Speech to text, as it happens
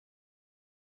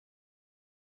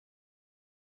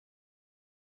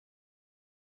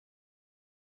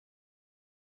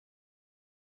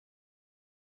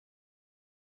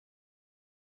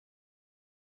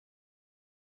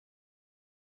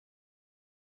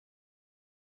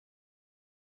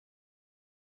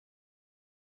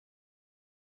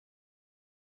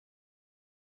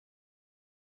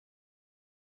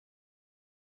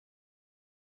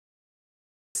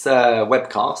This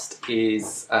webcast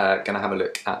is going to have a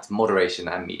look at moderation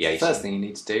and mediation. First thing you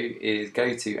need to do is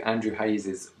go to Andrew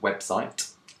Hayes'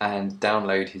 website and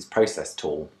download his process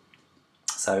tool.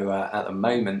 So at the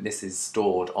moment this is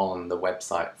stored on the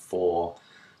website for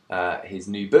his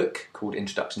new book called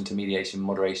Introduction to Mediation,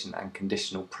 Moderation and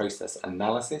Conditional Process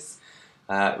Analysis,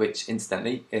 which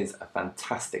incidentally is a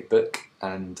fantastic book,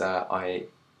 and I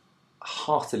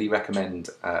heartily recommend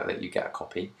that you get a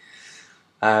copy.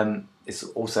 It's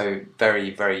also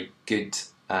very good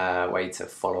way to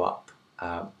follow up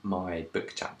my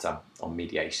book chapter on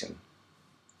mediation,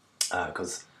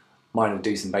 because mine will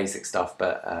do some basic stuff,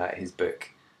 but his book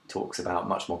talks about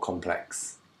much more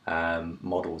complex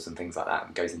models and things like that,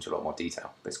 and goes into a lot more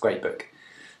detail. But it's a great book.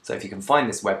 So if you can find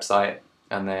this website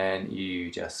and then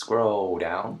you just scroll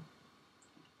down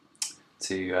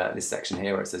to this section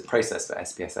here where it says process for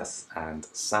SPSS and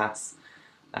SAS,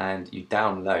 and you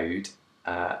download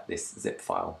this zip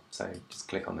file. So just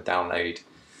click on the download.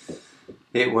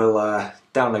 It will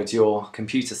download to your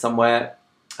computer somewhere,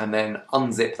 and then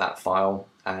unzip that file,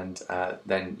 and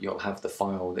then you'll have the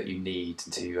file that you need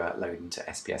to load into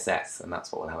SPSS, and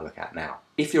that's what we'll have a look at now.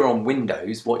 If you're on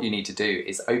Windows, what you need to do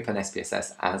is open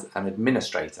SPSS as an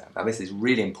administrator. Now this is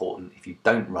really important. If you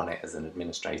don't run it as an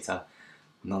administrator,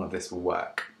 none of this will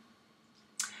work.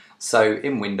 So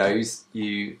in Windows,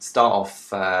 you start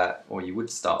off, or you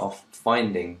would start off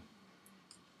finding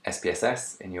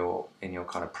SPSS in your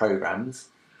kind of programs.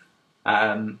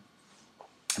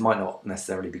 It might not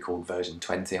necessarily be called version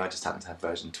 20. I just happen to have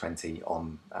version 20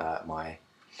 on my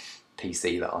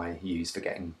PC that I use for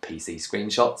getting PC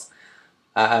screenshots.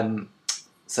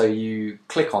 So you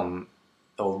click on,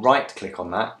 or right-click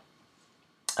on that,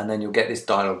 and then you'll get this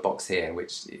dialog box here,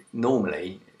 which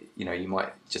normally, you know, you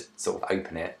might just sort of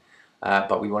open it.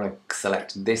 But we want to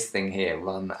select this thing here,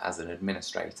 run as an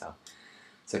administrator.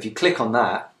 So if you click on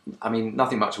that, I mean,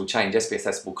 nothing much will change.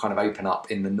 SPSS will kind of open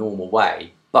up in the normal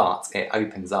way, but it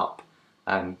opens up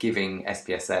giving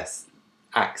SPSS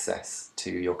access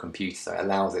to your computer. So it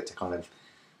allows it to kind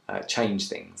of change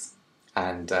things.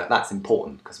 And that's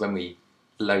important, because when we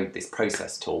load this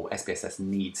process tool, SPSS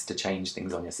needs to change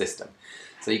things on your system.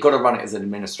 So you've got to run it as an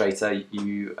administrator.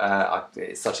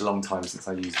 It's such a long time since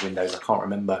I used Windows, I can't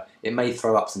remember. It may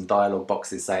throw up some dialog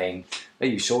boxes saying, are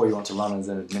you sure you want to run as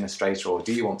an administrator, or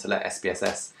do you want to let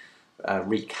SPSS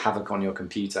wreak havoc on your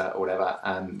computer or whatever?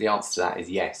 The answer to that is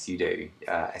yes, you do.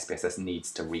 SPSS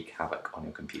needs to wreak havoc on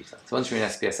your computer. So once you're in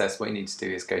SPSS, what you need to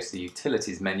do is go to the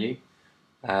Utilities menu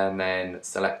and then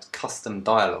select Custom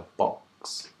Dialog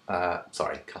Box.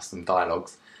 Custom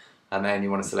Dialogs, and then you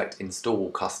want to select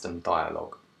Install Custom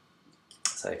Dialog.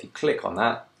 So if you click on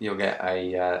that, you'll get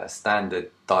a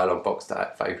standard dialog box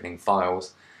for opening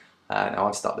files. Now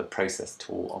I've started the process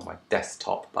tool on my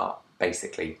desktop, but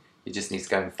basically you just need to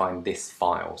go and find this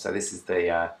file. So this is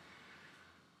the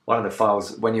one of the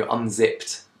files. When you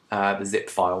unzipped the zip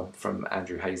file from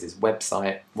Andrew Hayes'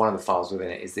 website, one of the files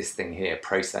within it is this thing here,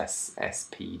 process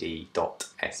spd.spd.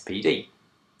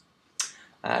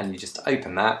 And you just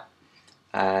open that,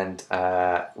 and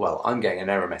well, I'm getting an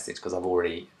error message because I'd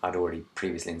already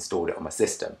previously installed it on my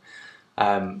system.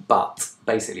 But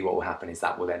basically what will happen is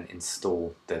that will then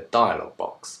install the dialog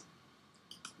box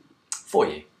for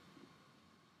you.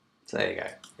 So there you go,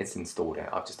 it's installed it.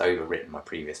 I've just overwritten my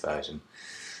previous version.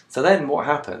 So then what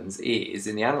happens is,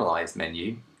 in the Analyze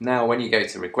menu, now when you go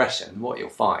to regression, what you'll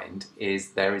find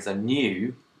is there is a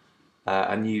new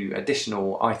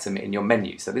additional item in your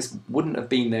menu. So this wouldn't have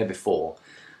been there before,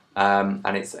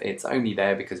 and it's only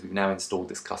there because we've now installed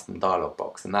this custom dialog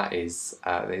box, and that is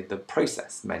the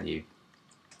process menu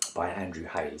by Andrew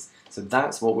Hayes. So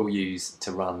that's what we'll use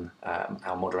to run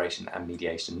our moderation and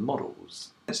mediation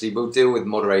models. Actually, we'll deal with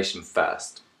moderation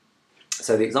first.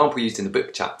 So the example used in the book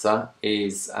chapter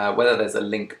is whether there's a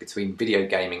link between video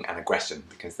gaming and aggression,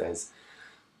 because there's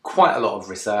quite a lot of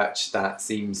research that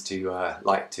seems to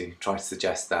like to try to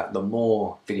suggest that the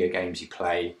more video games you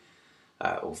play,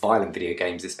 or violent video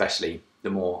games especially,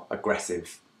 the more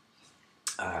aggressive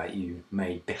you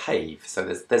may behave. So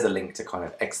there's a link to kind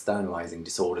of externalizing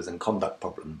disorders and conduct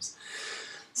problems.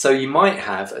 So you might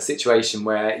have a situation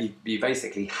where you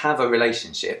basically have a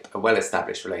relationship, a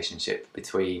well-established relationship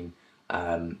between,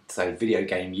 say, video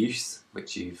game use,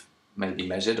 which you've maybe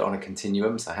measured on a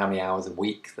continuum, so how many hours a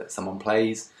week that someone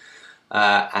plays,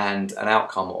 and an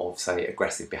outcome of, say,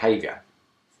 aggressive behaviour.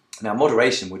 Now,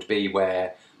 moderation would be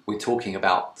where we're talking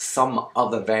about some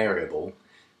other variable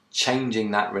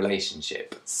changing that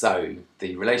relationship. So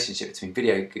the relationship between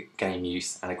video game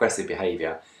use and aggressive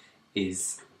behaviour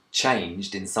is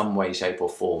changed in some way, shape or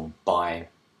form by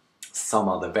some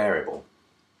other variable.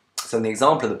 So in the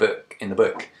example of in the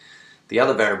book, the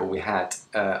other variable we had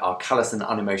are callous and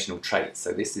unemotional traits.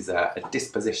 So this is a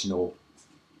dispositional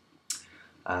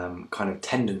kind of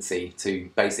tendency to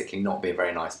basically not be a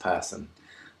very nice person.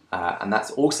 And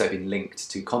that's also been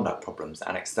linked to conduct problems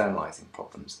and externalizing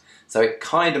problems. So it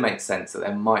kind of makes sense that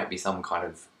there might be some kind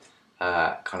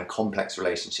of complex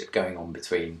relationship going on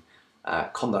between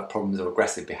conduct problems or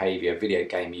aggressive behaviour, video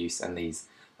game use, and these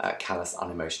callous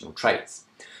unemotional traits.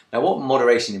 Now, what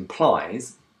moderation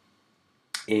implies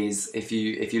is if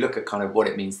you look at kind of what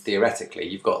it means theoretically,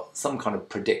 you've got some kind of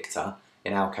predictor.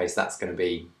 In our case, that's going to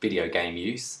be video game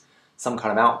use, some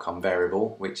kind of outcome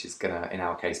variable, which is going to, in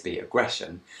our case, be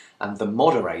aggression, and the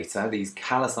moderator, these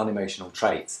callous unemotional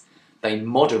traits, they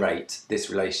moderate this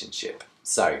relationship.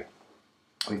 So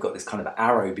we've got this kind of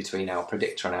arrow between our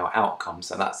predictor and our outcome,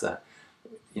 so that's a,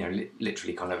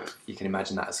 literally kind of, you can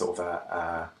imagine that as sort of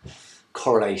a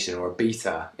correlation or a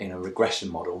beta in a regression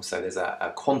model. So there's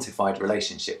a quantified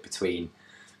relationship between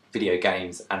video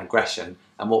games and aggression,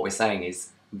 and what we're saying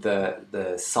is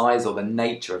the size or the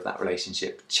nature of that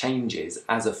relationship changes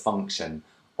as a function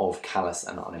of callous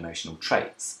and unemotional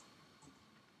traits.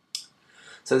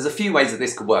 So there's a few ways that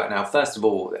this could work. Now, first of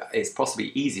all, it's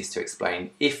possibly easiest to explain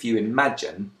if you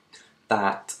imagine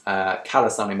that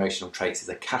callous unemotional traits is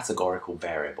a categorical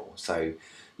variable. So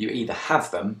you either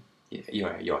have them,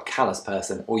 you're a callous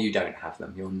person, or you don't have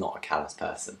them, you're not a callous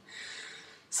person.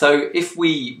 So if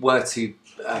we were to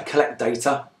collect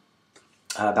data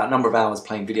about number of hours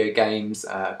playing video games,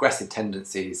 aggressive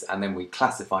tendencies, and then we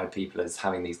classify people as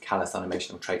having these callous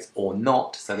unemotional traits or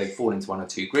not, so they fall into one or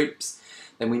two groups,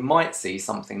 then we might see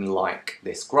something like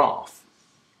this graph.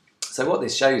 So what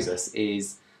this shows us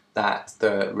is that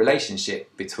the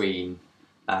relationship between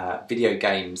video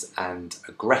games and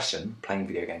aggression, playing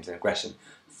video games and aggression,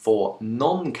 for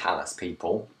non-callous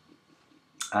people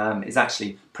is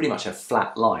actually pretty much a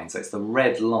flat line. So it's the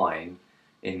red line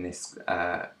in this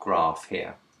graph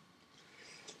here.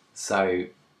 So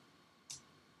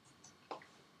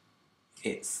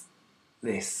it's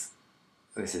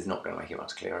this is not going to make it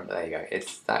much clearer, but there you go.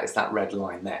 It's that red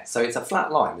line there. So it's a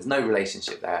flat line. There's no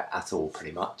relationship there at all,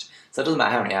 pretty much. So it doesn't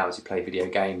matter how many hours you play video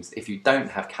games. If you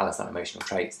don't have callous unemotional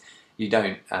traits, you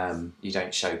don't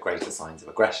show greater signs of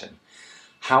aggression.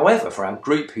 However, for our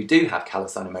group who do have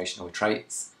callous unemotional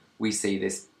traits, we see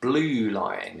this blue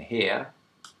line here.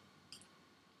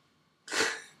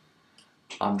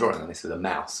 I'm drawing on this with a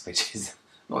mouse, which is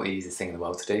not the easiest thing in the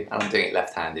world to do, and I'm doing it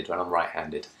left-handed when I'm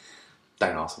right-handed.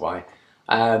 Don't ask why.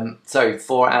 So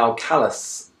for our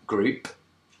callous group,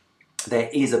 there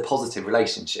is a positive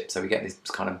relationship. So we get this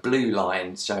kind of blue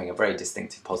line showing a very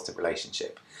distinctive positive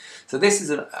relationship. So this is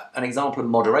an example of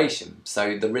moderation.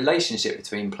 So the relationship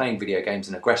between playing video games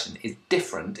and aggression is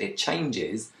different. It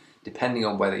changes depending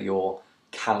on whether you're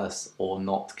callous or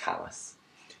not callous.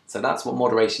 So that's what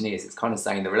moderation is. It's kind of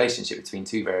saying the relationship between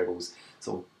two variables,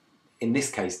 sort of, in this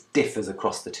case, differs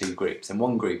across the two groups. In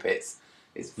one group it's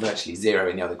virtually zero,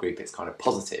 in the other group it's kind of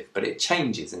positive, but it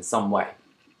changes in some way.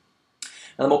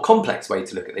 Now, the more complex way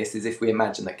to look at this is if we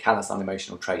imagine that callous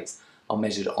unemotional traits are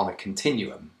measured on a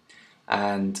continuum.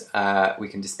 And we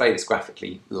can display this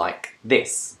graphically like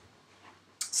this.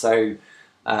 So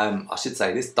I should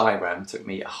say this diagram took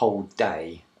me a whole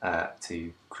day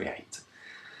to create,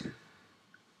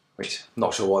 which I'm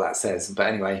not sure what that says, but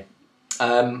anyway.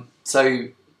 So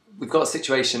we've got a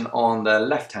situation on the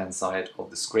left-hand side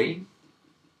of the screen.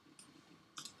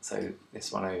 So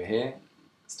this one over here,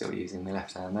 still using the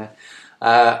left hand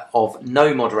there, of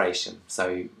no moderation.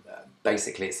 So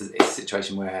basically it's a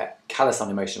situation where callous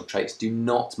unemotional traits do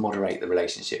not moderate the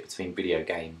relationship between video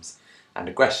games and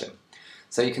aggression.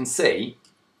 So you can see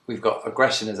we've got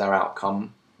aggression as our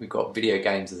outcome, we've got video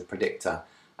games as a predictor,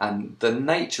 and the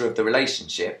nature of the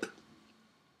relationship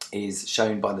is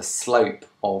shown by the slope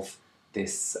of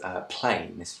this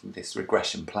plane, this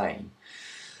regression plane.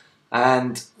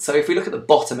 And so if we look at the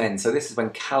bottom end, so this is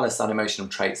when callous unemotional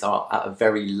traits are at a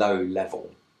very low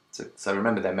level. So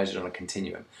remember, they're measured on a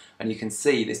continuum. And you can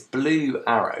see this blue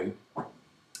arrow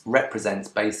represents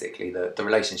basically the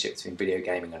relationship between video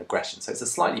gaming and aggression. So it's a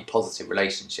slightly positive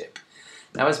relationship.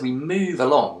 Now, as we move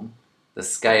along the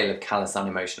scale of callous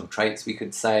unemotional traits, we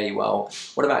could say, well,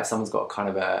 what about if someone's got kind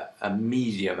of a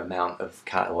medium amount of,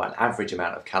 or an average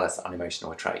amount of callous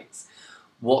unemotional traits?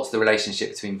 What's the relationship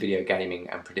between video gaming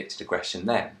and predicted aggression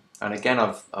then? And again,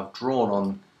 I've drawn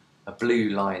on a blue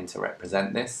line to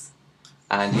represent this.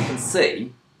 And you can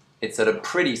see it's at a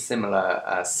pretty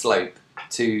similar slope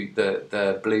to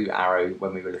the blue arrow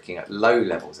when we were looking at low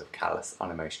levels of callous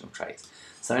unemotional traits.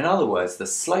 So in other words, the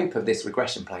slope of this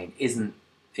regression plane isn't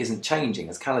changing.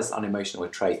 As callous unemotional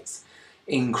traits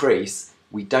increase,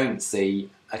 we don't see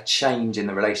a change in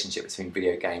the relationship between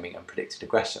video gaming and predicted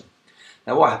aggression.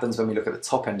 Now what happens when we look at the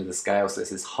top end of the scale, so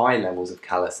this is high levels of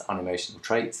callous unemotional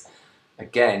traits.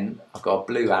 Again, I've got a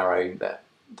blue arrow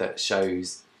that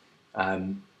shows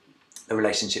the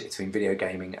relationship between video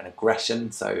gaming and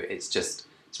aggression, so it's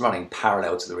running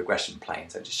parallel to the regression plane,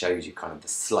 so it just shows you kind of the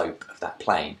slope of that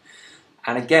plane.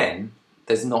 And again,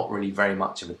 there's not really very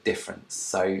much of a difference.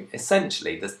 So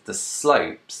essentially, the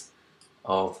slopes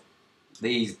of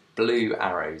these blue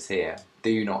arrows here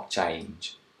do not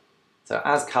change. So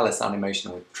as callous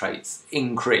unemotional traits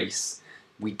increase,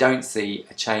 we don't see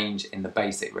a change in the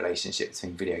basic relationship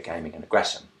between video gaming and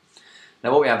aggression.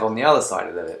 Now what we have on the other side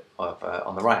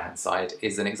on the right hand side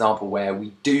is an example where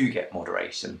we do get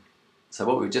moderation. So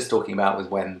what we were just talking about was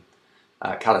when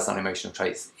callous unemotional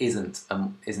traits isn't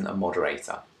a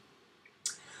moderator.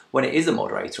 When it is a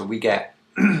moderator, we get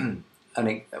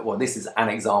this is an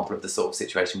example of the sort of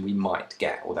situation we might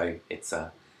get, although it's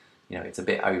a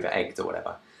bit over-egged or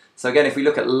whatever. So again, if we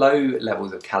look at low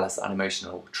levels of callous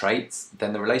unemotional traits,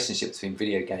 then the relationship between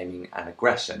video gaming and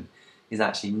aggression is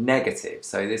actually negative.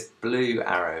 So this blue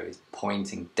arrow is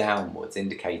pointing downwards,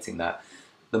 indicating that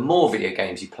the more video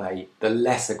games you play, the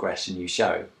less aggression you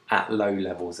show at low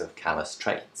levels of callous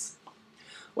traits.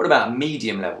 What about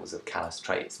medium levels of callous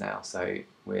traits now? So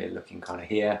we're looking kind of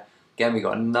here. Again, we've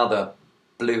got another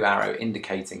blue arrow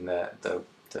indicating the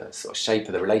sort of shape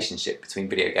of the relationship between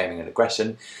video gaming and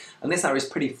aggression. And this arrow is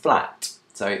pretty flat.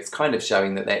 So it's kind of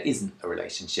showing that there isn't a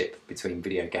relationship between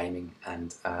video gaming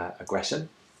and aggression.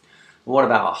 What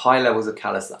about high levels of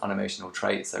callous unemotional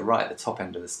traits? So right at the top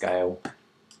end of the scale,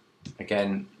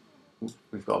 again,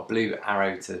 we've got a blue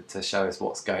arrow to show us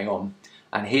what's going on.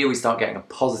 And here we start getting a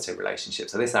positive relationship.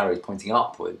 So this arrow is pointing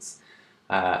upwards.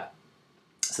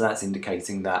 So that's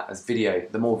indicating that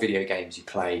the more video games you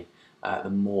play,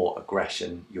 the more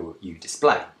aggression you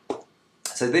display.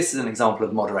 So this is an example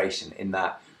of moderation in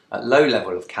that at low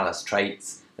level of callous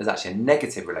traits, there's actually a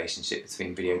negative relationship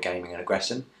between video gaming and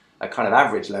aggression. At kind of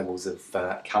average levels of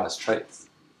callous traits,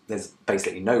 there's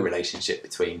basically no relationship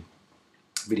between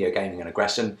video gaming and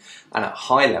aggression. And at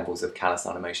high levels of callous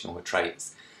unemotional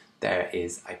traits, there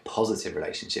is a positive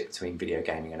relationship between video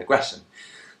gaming and aggression.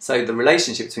 So the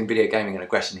relationship between video gaming and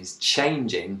aggression is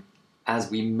changing as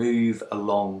we move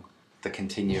along the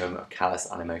continuum of callous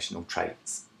unemotional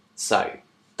traits. So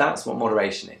that's what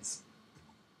moderation is.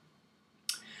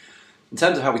 In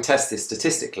terms of how we test this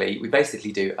statistically, we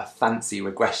basically do a fancy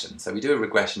regression. So we do a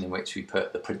regression in which we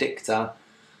put the predictor,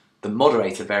 the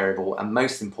moderator variable, and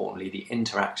most importantly, the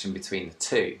interaction between the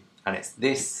two. And it's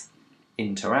this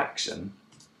interaction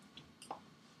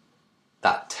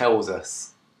that tells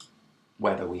us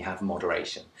whether we have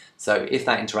moderation. So if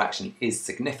that interaction is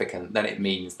significant, then it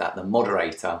means that the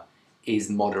moderator is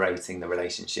moderating the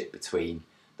relationship between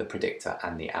the predictor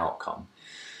and the outcome.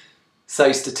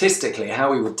 So statistically,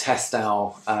 how we would test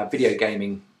our video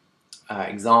gaming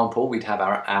example, we'd have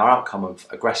our outcome of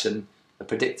aggression. The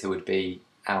predictor would be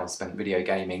hours spent video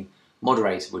gaming.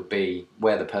 Moderator would be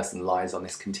where the person lies on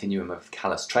this continuum of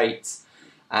callous traits.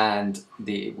 And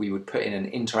we would put in an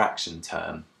interaction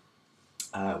term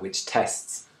which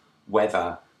tests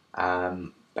whether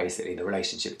basically the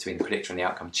relationship between the predictor and the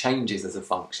outcome changes as a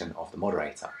function of the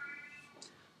moderator.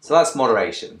 So that's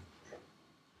moderation.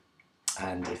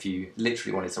 And if you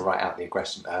literally wanted to write out the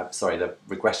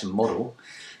regression model,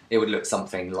 it would look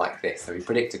something like this. So we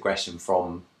predict aggression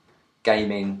from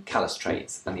gaming, callous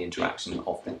traits, and the interaction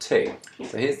of the two.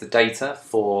 So here's the data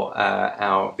for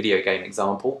our video game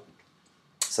example.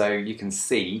 So you can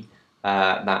see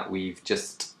that we've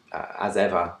just, as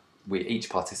ever, each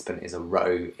participant is a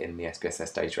row in the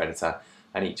SPSS data editor,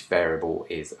 and each variable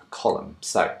is a column.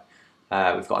 So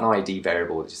we've got an ID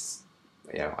variable that just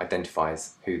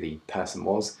identifies who the person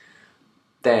was.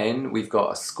 Then we've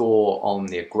got a score on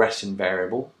the aggression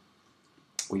variable.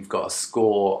 We've got a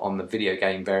score on the video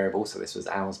game variable, so this was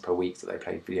hours per week that they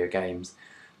played video games.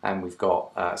 And we've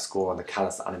got a score on the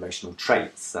callous unemotional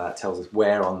traits. It tells us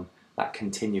where on that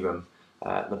continuum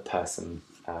the person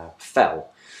fell.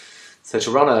 So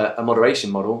to run a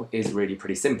moderation model is really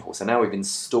pretty simple. So now we've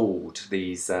installed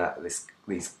these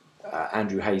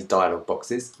Andrew Hayes dialog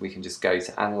boxes. We can just go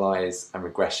to Analyze and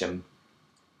Regression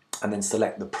and then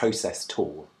select the Process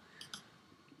tool.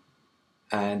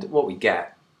 And what we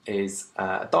get is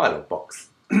a dialog box,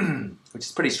 which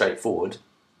is pretty straightforward.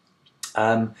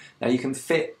 Now you can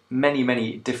fit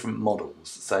many different models.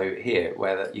 So here,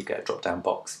 where you get a drop-down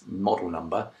box model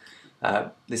number,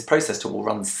 this process tool will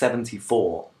run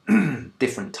 74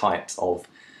 different types of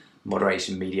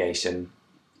moderation, mediation,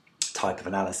 type of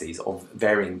analyses of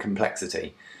varying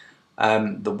complexity.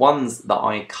 The ones that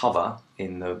I cover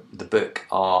in the book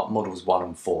are models 1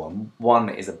 and 4. And 1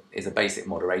 is a basic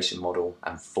moderation model,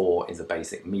 and 4 is a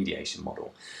basic mediation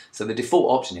model. So the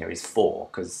default option here is 4,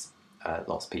 because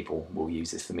lots of people will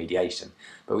use this for mediation.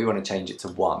 But we want to change it to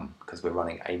 1, because we're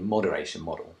running a moderation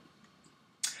model.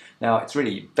 Now, it's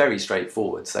really very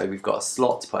straightforward. So we've got a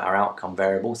slot to put our outcome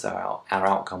variable. So our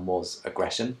outcome was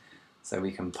aggression. So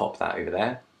we can pop that over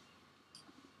there.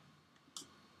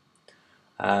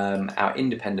 Our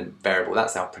independent variable,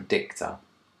 that's our predictor.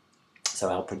 So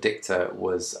our predictor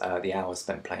was the hours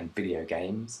spent playing video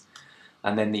games.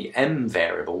 And then the M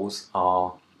variables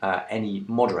are any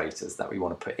moderators that we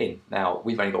want to put in. Now,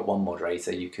 we've only got one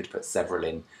moderator. You could put several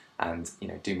in and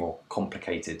do more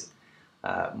complicated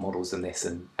models than this.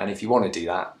 And if you want to do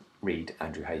that, read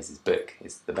Andrew Hayes' book.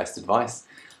 It's the best advice.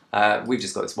 We've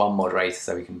just got this one moderator,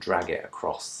 so we can drag it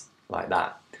across like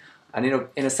that. And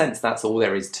in a sense, that's all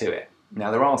there is to it. Now,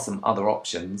 there are some other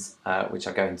options, which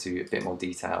I go into a bit more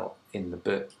detail in the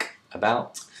book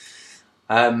about.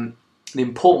 The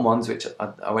important ones, which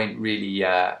I won't really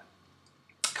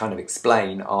kind of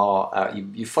explain, are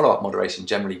you follow up moderation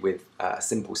generally with a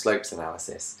simple slopes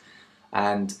analysis.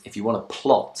 And if you want to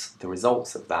plot the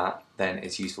results of that, then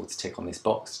it's useful to tick on this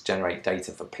box, generate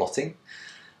data for plotting.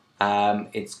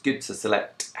 It's good to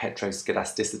select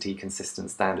heteroscedasticity consistent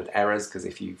standard errors, because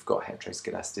if you've got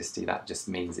heteroscedasticity, that just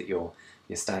means that your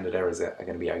standard errors are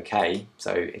going to be okay.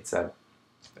 So it's a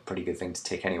pretty good thing to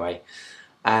tick anyway.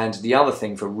 And the other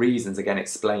thing, for reasons again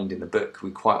explained in the book,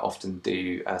 we quite often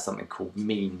do something called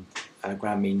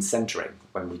grand mean centering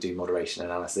when we do moderation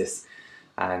analysis.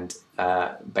 And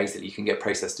basically you can get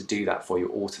Process to do that for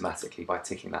you automatically by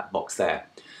ticking that box there.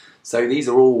 So these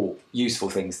are all useful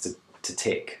things to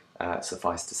tick,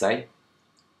 suffice to say.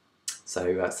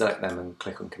 So select them and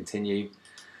click on continue.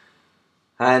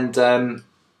 And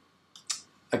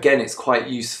again, it's quite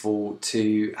useful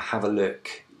to have a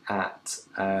look at,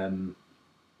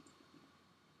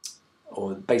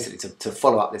 or basically to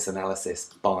follow up this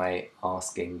analysis by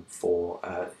asking for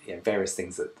various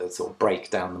things that sort of break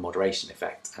down the moderation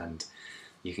effect, and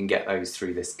you can get those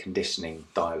through this conditioning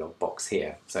dialog box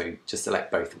here. So just select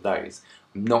both of those.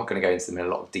 I'm not going to go into them in a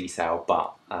lot of detail,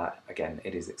 but again,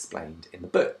 it is explained in the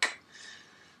book.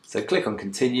 So click on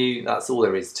continue, that's all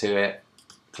there is to it.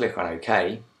 Click on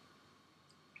OK,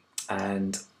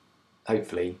 and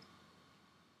hopefully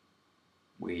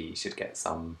we should get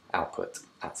some output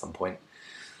at some point.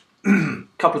 A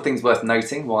couple of things worth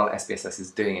noting while SPSS is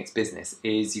doing its business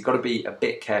is you've got to be a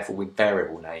bit careful with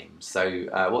variable names. So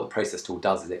what the process tool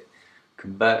does is it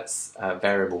converts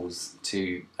variables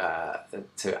to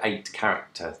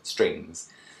 8-character strings.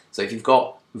 So if you've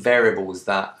got variables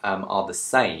that are the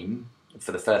same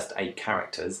for the first 8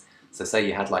 characters, so say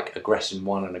you had like aggression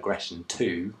 1 and aggression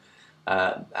 2,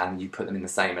 and you put them in the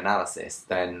same analysis,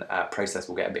 then Process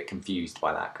will get a bit confused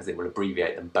by that, because it will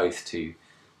abbreviate them both to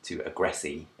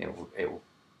aggressy. It will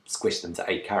squish them to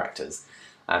 8 characters.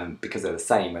 Because they're the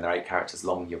same, when they're 8 characters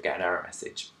long, you'll get an error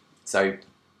message. So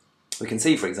we can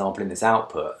see, for example, in this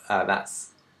output,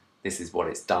 this is what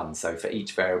it's done. So for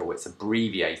each variable, it's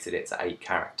abbreviated it to 8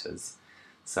 characters.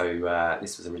 So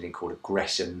this was originally called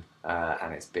aggression,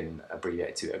 and it's been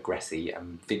abbreviated to aggressy,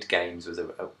 and vid games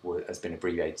has been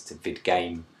abbreviated to vid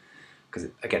game, because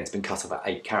again, it's been cut off at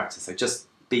 8 characters. So just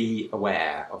be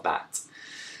aware of that.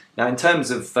 Now, in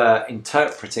terms of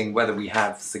interpreting whether we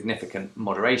have significant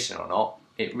moderation or not,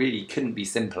 it really couldn't be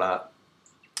simpler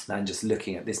than just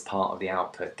looking at this part of the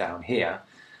output down here,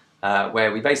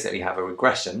 where we basically have a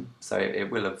regression. So it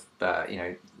will have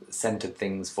centered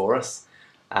things for us,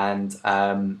 and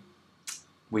so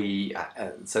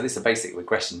this is a basic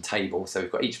regression table. So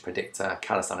we've got each predictor,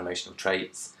 callous unemotional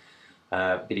traits,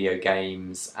 video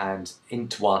games, and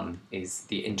int1 is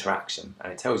the interaction,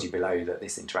 and it tells you below that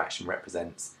this interaction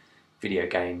represents video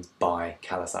games by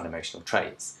callous unemotional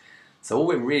traits. So all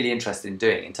we're really interested in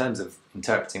doing in terms of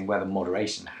interpreting whether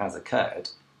moderation has occurred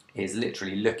is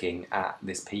literally looking at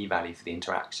this p-value for the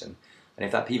interaction, and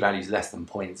if that p-value is less than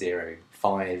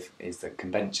 0.05 is the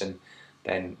convention,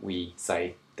 then we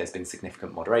say there's been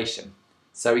significant moderation.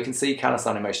 So we can see callous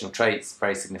unemotional traits,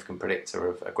 very significant predictor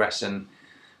of aggression,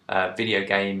 video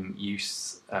game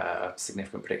use,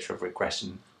 significant predictor of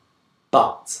regression,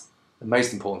 but the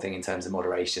most important thing in terms of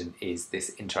moderation is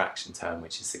this interaction term,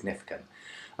 which is significant.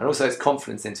 And also its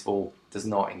confidence interval does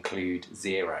not include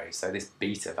 0. So this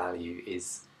beta value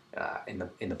is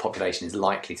in the population is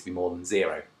likely to be more than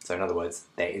 0. So in other words,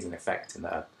 there is an effect in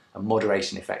a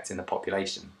moderation effect in the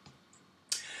population.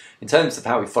 In terms of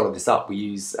how we follow this up, we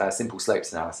use simple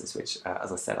slopes analysis, which,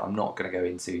 as I said, I'm not going to go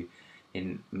into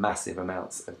in massive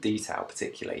amounts of detail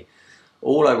particularly.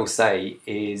 All I will say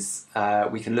is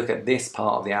we can look at this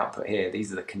part of the output here.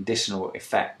 These are the conditional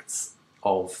effects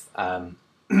of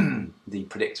the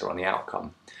predictor on the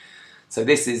outcome. So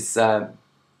this is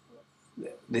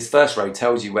this first row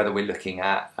tells you whether we're looking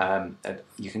at,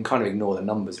 you can kind of ignore the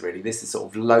numbers really. This is sort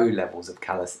of low levels of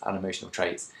callous unemotional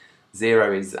traits.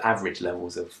 0 is average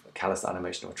levels of callous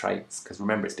unemotional traits, because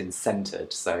remember it's been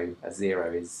centered, so a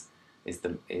 0 is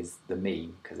the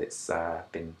mean because it's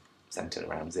been centered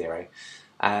around 0.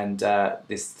 And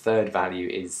this third value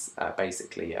is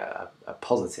basically a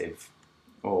positive,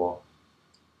 or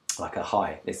like a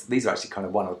high. These are actually kind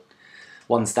of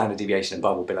one standard deviation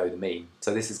above or below the mean.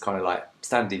 So this is kind of like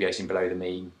standard deviation below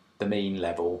the mean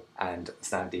level, and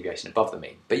standard deviation above the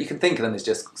mean. But you can think of them as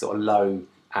just sort of low,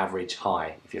 average,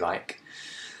 high, if you like.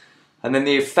 And then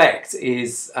the effect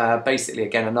is basically,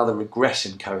 again, another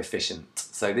regression coefficient.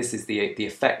 So this is the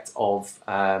effect of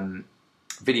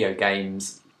video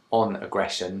games on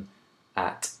aggression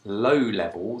at low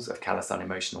levels of callous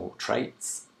unemotional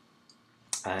traits.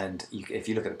 And if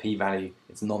you look at the p-value,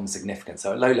 it's non-significant.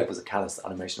 So at low levels of callous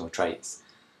unemotional traits,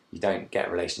 you don't get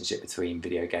a relationship between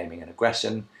video gaming and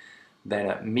aggression. Then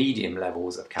at medium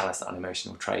levels of callous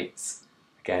unemotional traits,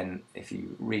 again, if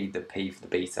you read the p for the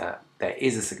beta, there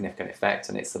is a significant effect,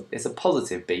 and it's a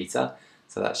positive beta.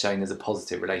 So that's showing there's a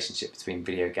positive relationship between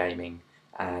video gaming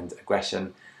and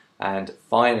aggression. And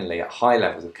finally, at high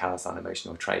levels of callous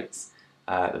unemotional traits,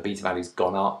 the beta value's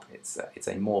gone up. It's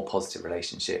a more positive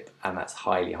relationship, and that's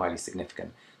highly, highly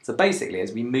significant. So basically,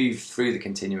 as we move through the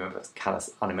continuum of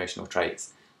callous unemotional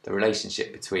traits, the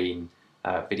relationship between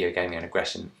video gaming and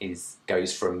aggression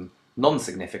goes from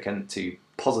non-significant to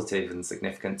positive and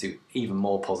significant to even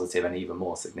more positive and even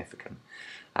more significant.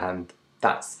 And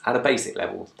that's, at a basic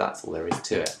level, that's all there is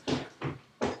to it.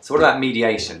 So what about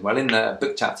mediation? Well, in the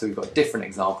book chapter we've got a different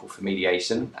example for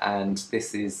mediation, and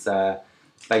this is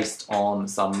based on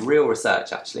some real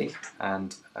research actually,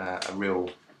 and a real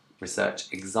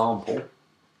research example.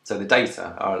 So the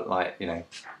data are like, you know,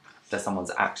 they're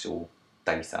someone's actual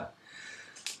data.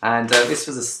 And this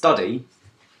was a study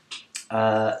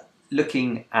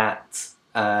looking at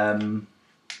the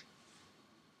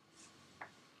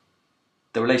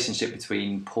relationship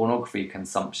between pornography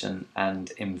consumption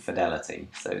and infidelity.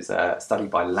 So it's a study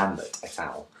by Lambert et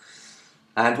al.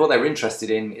 And what they were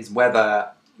interested in is whether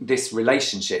this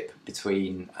relationship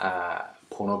between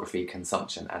pornography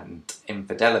consumption and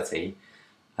infidelity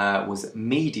was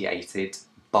mediated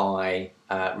by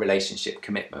relationship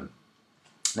commitment.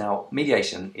 Now,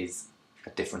 mediation is a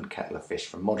different kettle of fish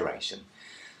from moderation.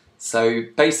 So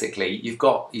basically,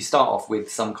 you start off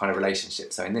with some kind of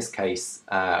relationship. So in this case,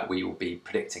 we will be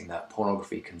predicting that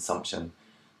pornography consumption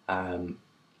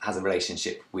has a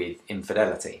relationship with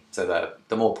infidelity. So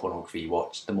the more pornography you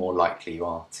watch, the more likely you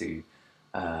are to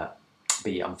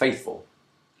be unfaithful.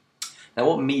 Now,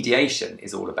 what mediation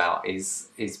is all about is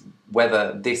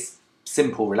whether this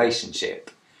simple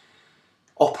relationship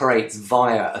operates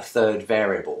via a third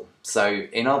variable. So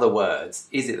in other words,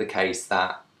 is it the case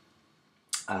that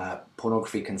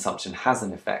pornography consumption has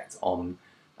an effect on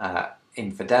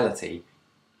infidelity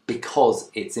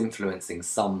because it's influencing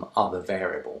some other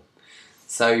variable?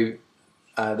 So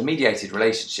the mediated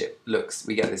relationship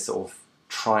we get this sort of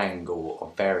triangle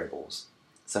of variables.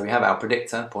 So we have our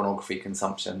predictor, pornography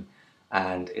consumption,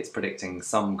 and it's predicting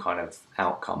some kind of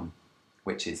outcome,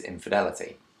 which is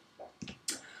infidelity.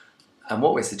 And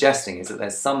what we're suggesting is that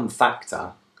there's some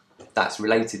factor that's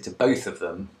related to both of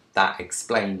them that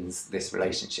explains this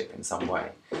relationship in some way.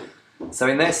 So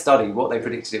in their study, what they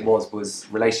predicted it was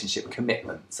relationship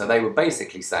commitment. So they were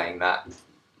basically saying that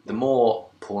the more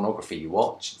pornography you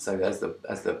watch, so as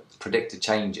the predictor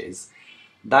changes,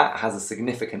 that has a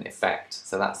significant effect.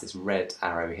 So that's this red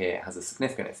arrow here, has a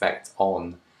significant effect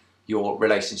on your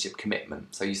relationship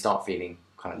commitment. So you start feeling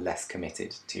kind of less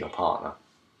committed to your partner.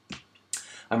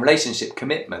 And relationship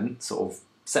commitment, sort of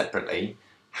separately,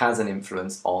 has an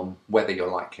influence on whether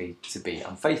you're likely to be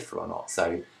unfaithful or not.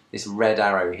 So this red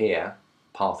arrow here,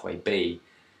 pathway B,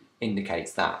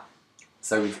 indicates that.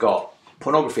 So we've got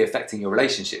pornography affecting your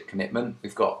relationship commitment.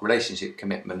 We've got relationship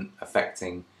commitment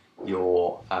affecting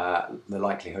your the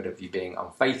likelihood of you being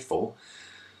unfaithful.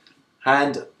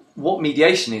 And what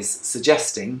mediation is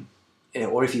suggesting,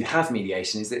 or if you have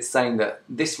mediation, is it's saying that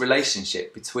this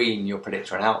relationship between your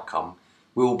predictor and outcome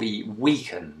will be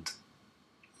weakened.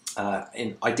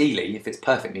 Ideally, if it's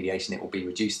perfect mediation, it will be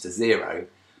reduced to 0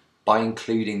 by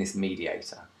including this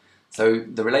mediator. So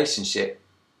the relationship,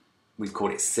 we've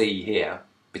called it C here,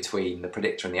 between the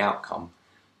predictor and the outcome,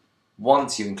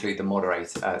 once you include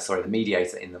the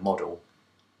mediator in the model,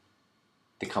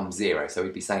 becomes 0. So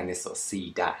we'd be saying this sort of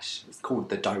C dash. It's called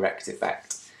the direct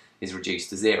effect is reduced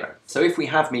to 0. So if we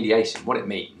have mediation, what it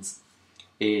means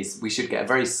is we should get a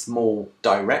very small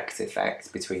direct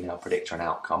effect between our predictor and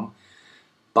outcome,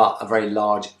 but a very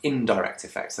large indirect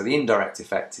effect. So the indirect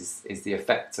effect is the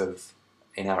effect of,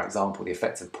 in our example, the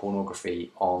effect of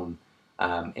pornography on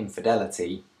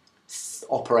infidelity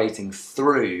operating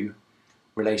through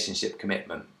relationship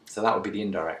commitment. So that would be the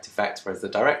indirect effect, whereas the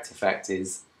direct effect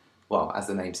is, well, as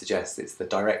the name suggests, it's the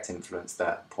direct influence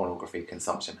that pornography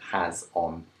consumption has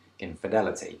on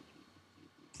infidelity.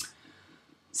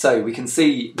 So we can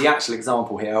see the actual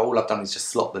example here. All I've done is just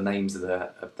slot the names of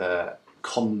the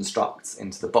constructs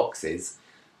into the boxes.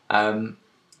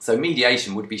 So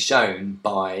mediation would be shown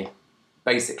by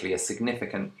basically a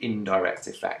significant indirect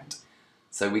effect.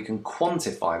 So we can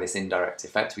quantify this indirect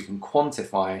effect. We can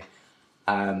quantify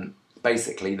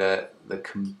basically the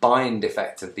combined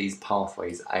effect of these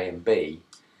pathways A and B,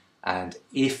 and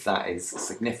if that is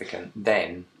significant,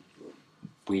 then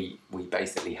we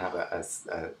basically have a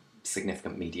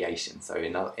significant mediation. So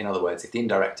in other words, if the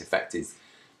indirect effect is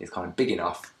kind of big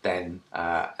enough, then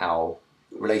our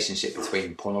relationship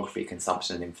between pornography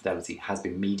consumption and infidelity has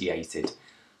been mediated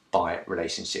by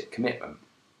relationship commitment.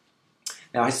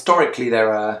 Now, historically,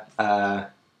 there are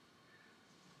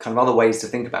kind of other ways to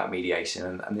think about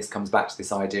mediation, and this comes back to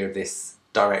this idea of this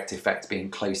direct effect being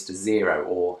close to 0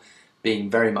 or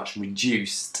being very much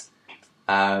reduced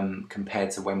compared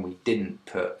to when we didn't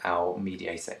put our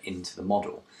mediator into the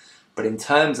model. But in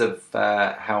terms of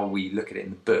how we look at it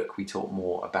in the book, we talk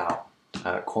more about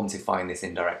quantifying this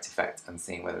indirect effect and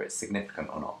seeing whether it's significant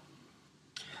or not.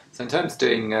 So in terms of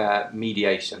doing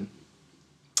mediation,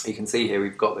 you can see here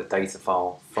we've got the data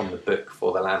file from the book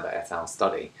for the Lambert et al.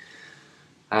 Study.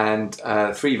 And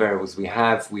three variables we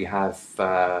have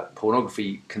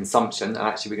pornography consumption, and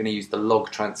actually we're going to use the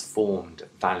log transformed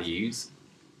values.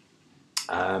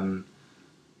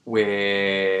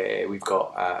 We've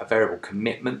got a variable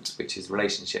commitment, which is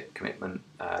relationship commitment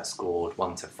scored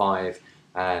 1 to 5,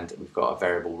 and we've got a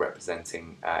variable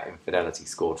representing infidelity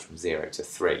scored from 0 to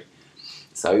 3.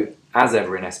 So, as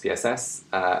ever in SPSS,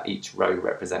 each row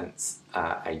represents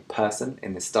a person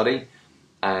in this study,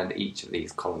 and each of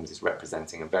these columns is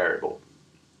representing a variable.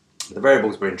 The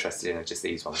variables we're interested in are just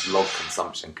these ones: log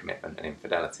consumption, commitment, and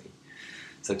infidelity.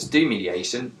 So to do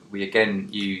mediation, we again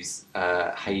use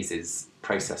Hayes'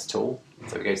 process tool.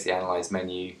 So we go to the Analyze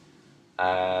menu.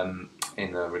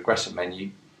 In the regression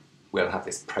menu, we'll have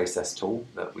this process tool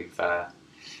that we've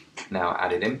now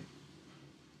added in.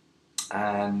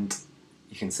 And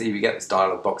you can see we get this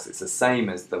dialog box. It's the same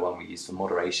as the one we used for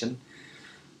moderation.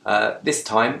 This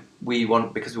time,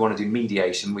 because we want to do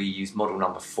mediation, we use model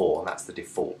number 4, and that's the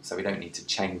default, so we don't need to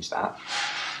change that.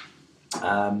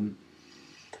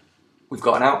 We've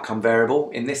got an outcome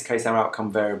variable. In this case, our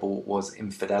outcome variable was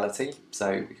infidelity,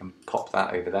 so we can pop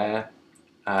that over there.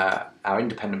 Our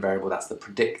independent variable, that's the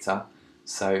predictor,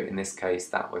 so in this case,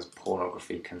 that was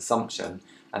pornography consumption.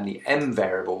 And the M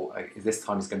variable, this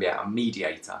time, is going to be our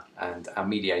mediator, and our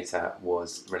mediator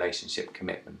was relationship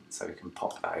commitment, so we can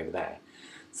pop that over there.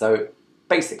 So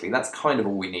basically, that's kind of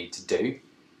all we need to do.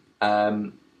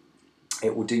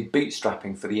 It will do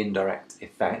bootstrapping for the indirect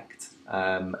effect,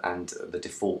 and the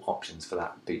default options for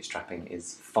that bootstrapping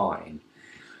is fine.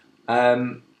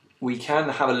 We can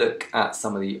have a look at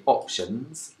some of the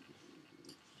options.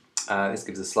 This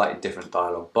gives a slightly different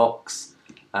dialog box.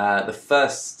 Some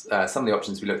of the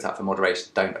options we looked at for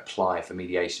moderation don't apply for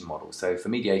mediation models. So for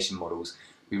mediation models,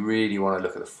 we really want to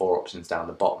look at the 4 options down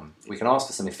the bottom. We can ask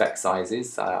for some effect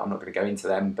sizes. I'm not going to go into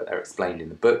them, but they're explained in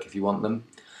the book if you want them.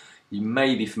 You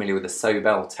may be familiar with the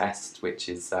Sobel test, which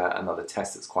is another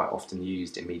test that's quite often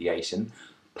used in mediation.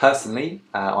 Personally,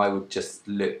 I would just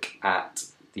look at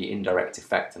the indirect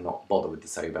effect and not bother with the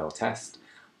Sobel test,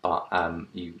 but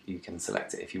you can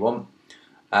select it if you want.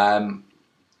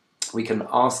 We can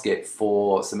ask it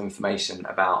for some information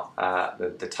about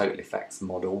the total effects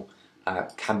model,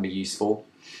 can be useful,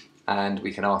 and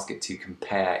we can ask it to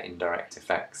compare indirect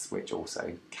effects, which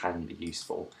also can be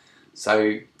useful.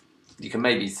 So you can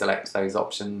maybe select those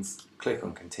options, click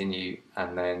on continue,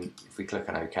 and then if we click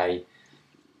on OK,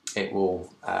 it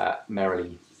will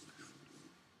merrily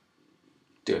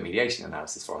do a mediation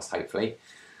analysis for us, hopefully.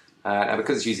 Now,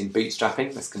 because it's using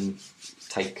bootstrapping, this can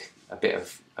take a bit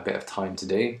of time to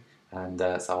do, and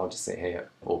so I'll just sit here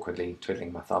awkwardly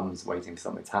twiddling my thumbs, waiting for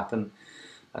something to happen,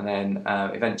 and then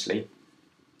eventually,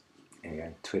 here we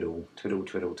go, twiddle, twiddle,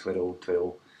 twiddle, twiddle,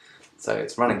 twiddle. So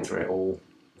it's running through it all.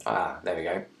 There we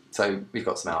go. So we've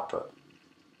got some output.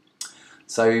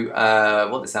 So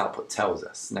what this output tells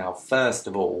us. Now, first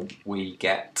of all, we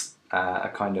get a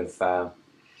kind of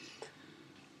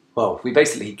Well, we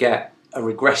basically get a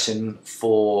regression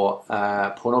for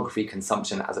pornography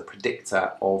consumption as a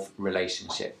predictor of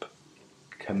relationship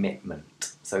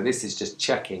commitment. So this is just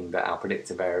checking that our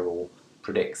predictor variable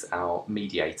predicts our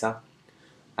mediator,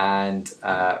 and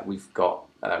we've got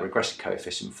a regression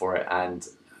coefficient for it, and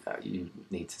you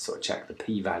need to sort of check the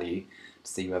p-value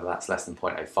to see whether that's less than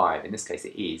 0.05. In this case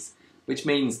it is, which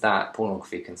means that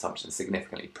pornography consumption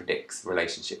significantly predicts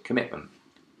relationship commitment,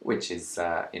 which is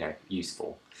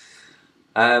useful.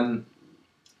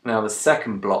 Now the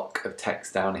second block of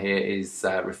text down here is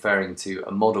referring to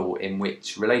a model in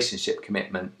which relationship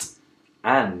commitment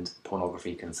and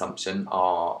pornography consumption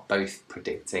are both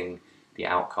predicting the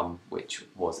outcome, which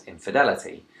was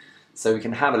infidelity. So we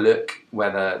can have a look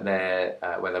whether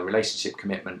whether relationship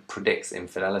commitment predicts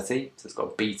infidelity. So it's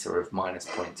got a beta of minus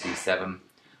 0.27.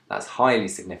 That's highly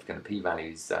significant. The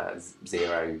p-value is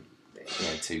 0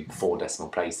 to 4 decimal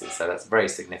places. So that's a very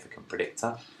significant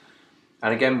predictor.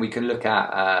 And again, we can look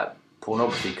at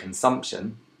pornography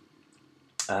consumption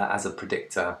as a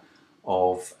predictor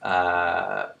of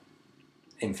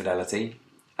infidelity,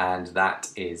 and that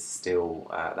is still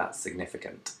that's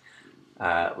significant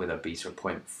with a beta of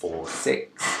 0.46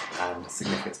 and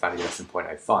significance value less than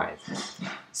 0.05.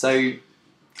 So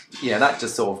yeah, that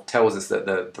just sort of tells us that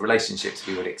the relationships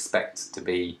we would expect to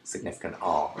be significant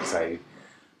are. So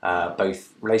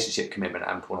both relationship commitment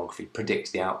and pornography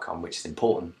predict the outcome, which is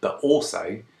important, but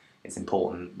also it's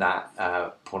important that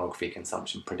pornography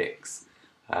consumption predicts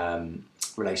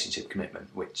relationship commitment,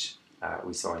 which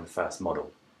we saw in the first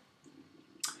model.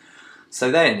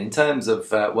 So then, in terms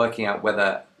of working out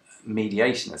whether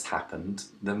mediation has happened,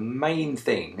 the main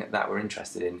thing that we're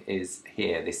interested in is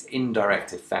here, this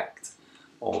indirect effect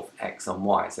of X on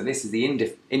Y. So this is the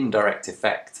indirect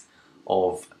effect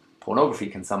of pornography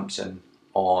consumption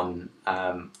on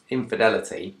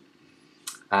infidelity,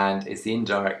 and it's the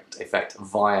indirect effect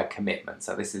via commitment.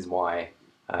 So this is why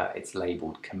it's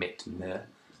labelled commitment.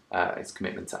 It's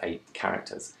commitment to 8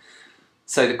 characters.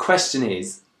 So the question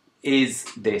is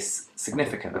this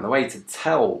significant? And the way to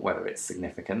tell whether it's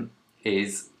significant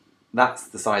is that's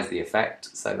the size of the effect.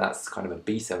 So that's kind of a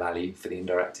beta value for the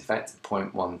indirect effect,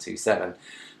 0.127.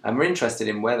 And we're interested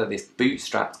in whether this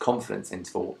bootstrapped confidence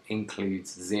interval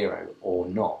includes 0 or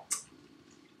not.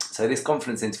 So this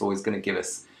confidence interval is going to give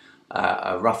us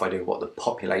a rough idea of what the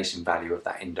population value of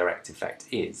that indirect effect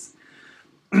is.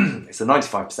 It's a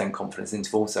 95% confidence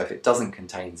interval, so if it doesn't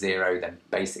contain 0, then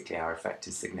basically our effect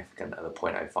is significant at the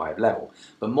 0.05 level.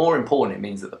 But more important, it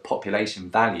means that the population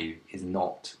value is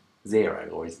not 0,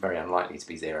 or is very unlikely to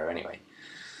be 0 anyway.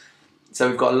 So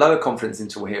we've got a lower confidence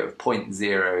interval here of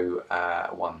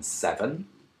 0.017,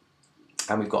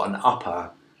 and we've got an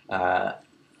upper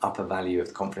value of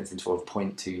the confidence interval of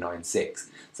 0.296.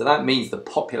 So that means the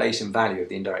population value of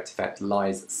the indirect effect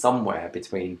lies somewhere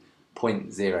between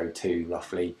 0.02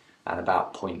 roughly and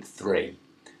about 0.3.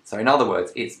 So in other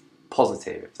words, it's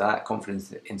positive. If that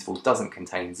confidence interval doesn't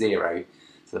contain 0,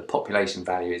 so the population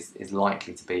value is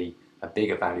likely to be a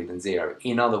bigger value than 0.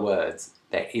 In other words,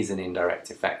 there is an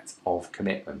indirect effect of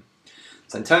commitment.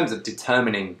 So in terms of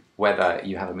determining whether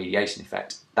you have a mediation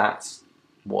effect, that's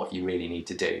what you really need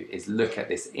to do, is look at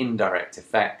this indirect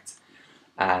effect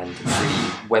and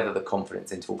see whether the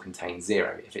confidence interval contains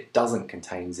 0. If it doesn't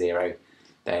contain 0,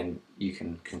 then you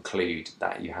can conclude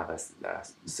that you have a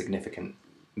significant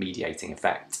mediating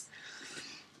effect.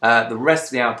 The rest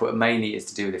of the output mainly is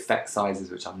to do with effect sizes,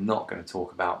 which I'm not going to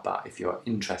talk about, but if you're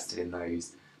interested in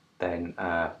those, then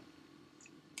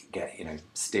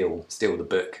steal the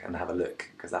book and have a look,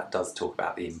 because that does talk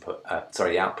about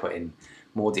the output in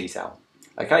more detail.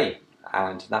 Okay,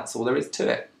 and that's all there is to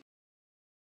it.